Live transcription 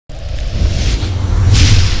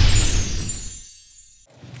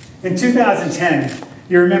In 2010,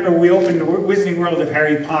 you remember we opened the Wizarding World of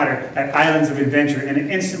Harry Potter at Islands of Adventure, and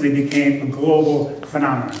it instantly became a global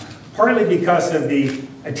phenomenon. Partly because of the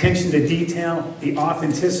attention to detail, the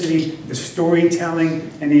authenticity, the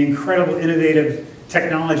storytelling, and the incredible innovative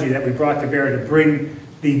technology that we brought to bear to bring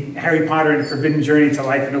the Harry Potter and the Forbidden Journey to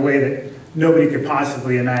life in a way that nobody could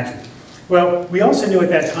possibly imagine. Well, we also knew at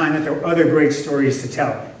that time that there were other great stories to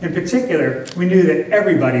tell. In particular, we knew that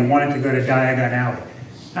everybody wanted to go to Diagon Alley.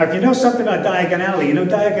 Now, if you know something about Diagon Alley, you know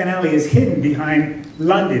Diagon Alley is hidden behind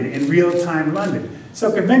London, in real-time London. So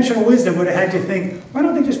conventional wisdom would have had you think, why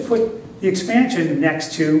don't they just put the expansion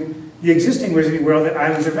next to the existing Wizarding World at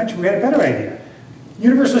Islands of Adventure? We had a better idea.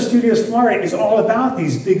 Universal Studios Florida is all about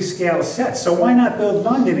these big-scale sets, so why not build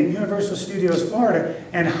London at Universal Studios Florida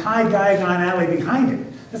and hide Diagon Alley behind it?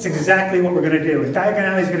 That's exactly what we're going to do. And Diagon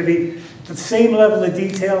Alley is going to be the same level of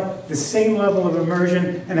detail, the same level of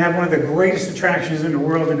immersion, and have one of the greatest attractions in the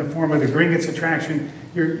world in the form of the Gringotts attraction.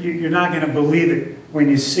 You're not going to believe it when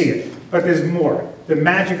you see it. But there's more. The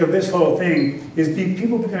magic of this whole thing is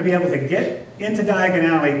people are going to be able to get into Diagon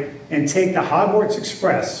Alley and take the Hogwarts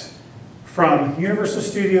Express from Universal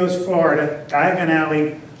Studios Florida, Diagon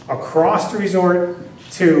Alley, across the resort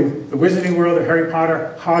to the Wizarding World of Harry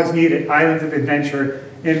Potter, Hogsmeade at Islands of Adventure,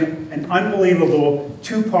 in an unbelievable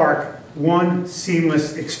two-park, one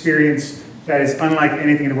seamless experience that is unlike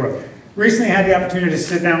anything in the world. Recently I had the opportunity to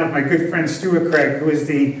sit down with my good friend Stuart Craig, who is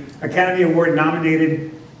the Academy Award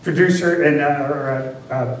nominated producer and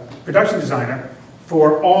production designer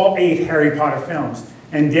for all 8 Harry Potter films,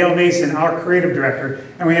 and Dale Mason, our creative director,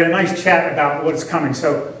 and we had a nice chat about what's coming,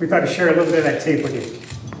 so we thought to share a little bit of that tape with you.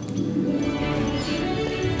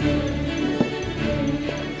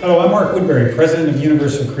 Hello, I'm Mark Woodbury, President of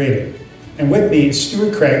Universal Creative, and with me is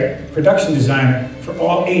Stuart Craig, production designer for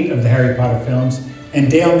all 8 of the Harry Potter films, and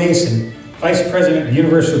Dale Mason, Vice President of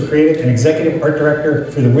Universal Creative and Executive Art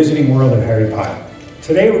Director for the Wizarding World of Harry Potter.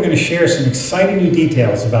 Today we're going to share some exciting new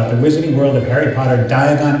details about the Wizarding World of Harry Potter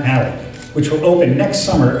Diagon Alley, which will open next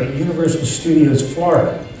summer at Universal Studios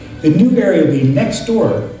Florida. The new area will be next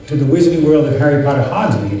door to the Wizarding World of Harry Potter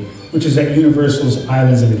Hogsmeade, which is at Universal's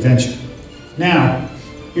Islands of Adventure. Now,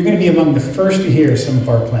 you're going to be among the first to hear some of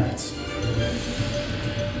our plans.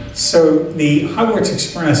 So the Hogwarts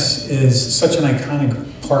Express is such an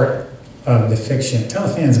iconic part of the fiction. Tell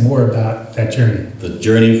fans more about that journey. The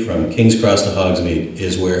journey from King's Cross to Hogsmeade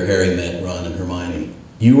is where Harry met Ron and Hermione.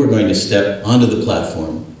 You are going to step onto the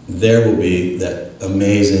platform. There will be that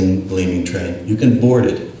amazing gleaming train. You can board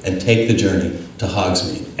it and take the journey to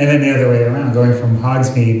Hogsmeade. And then the other way around, going from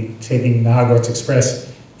Hogsmeade, taking the Hogwarts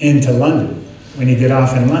Express into London. When you get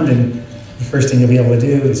off in London, the first thing you'll be able to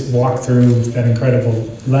do is walk through that incredible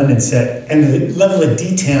London set. And the level of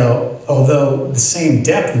detail, although the same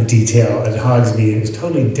depth of detail at Hogsmeade, is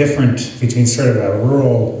totally different between sort of a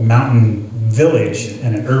rural mountain village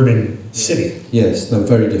and an urban city. Yes, no,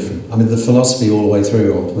 very different. I mean, the philosophy all the way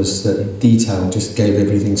through was that detail just gave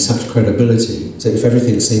everything such credibility. So if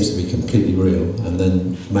everything seems to be completely real, and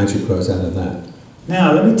then magic grows out of that.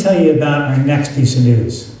 Now, let me tell you about our next piece of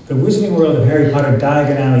news. The Wizarding World of Harry Potter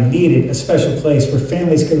Diagon Alley needed a special place where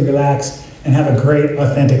families could relax and have a great,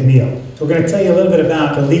 authentic meal. So we're going to tell you a little bit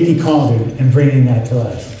about the Leaky Cauldron and bringing that to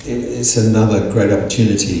life. It's another great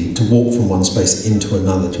opportunity to walk from one space into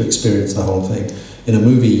another, to experience the whole thing. In a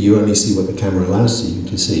movie, you only see what the camera allows you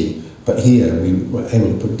to see, but here we were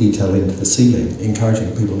able to put detail into the ceiling, encouraging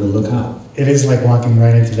people to look up. It is like walking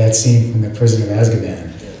right into that scene from The Prison of Azkaban.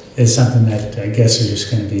 It's something that I guess you're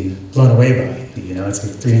just going to be blown away by. You know, it's a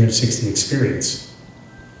 360 experience.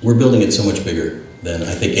 We're building it so much bigger than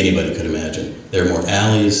I think anybody could imagine. There are more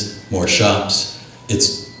alleys, more shops.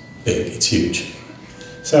 It's big, it's huge.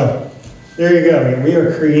 So, there you go. We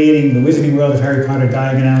are creating the Wizarding World of Harry Potter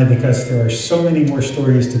Diagon Alley because there are so many more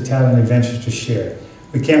stories to tell and adventures to share.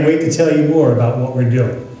 We can't wait to tell you more about what we're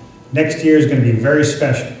doing. Next year is going to be very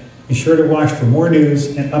special. Be sure to watch for more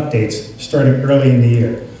news and updates starting early in the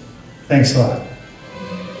year. Thanks a lot.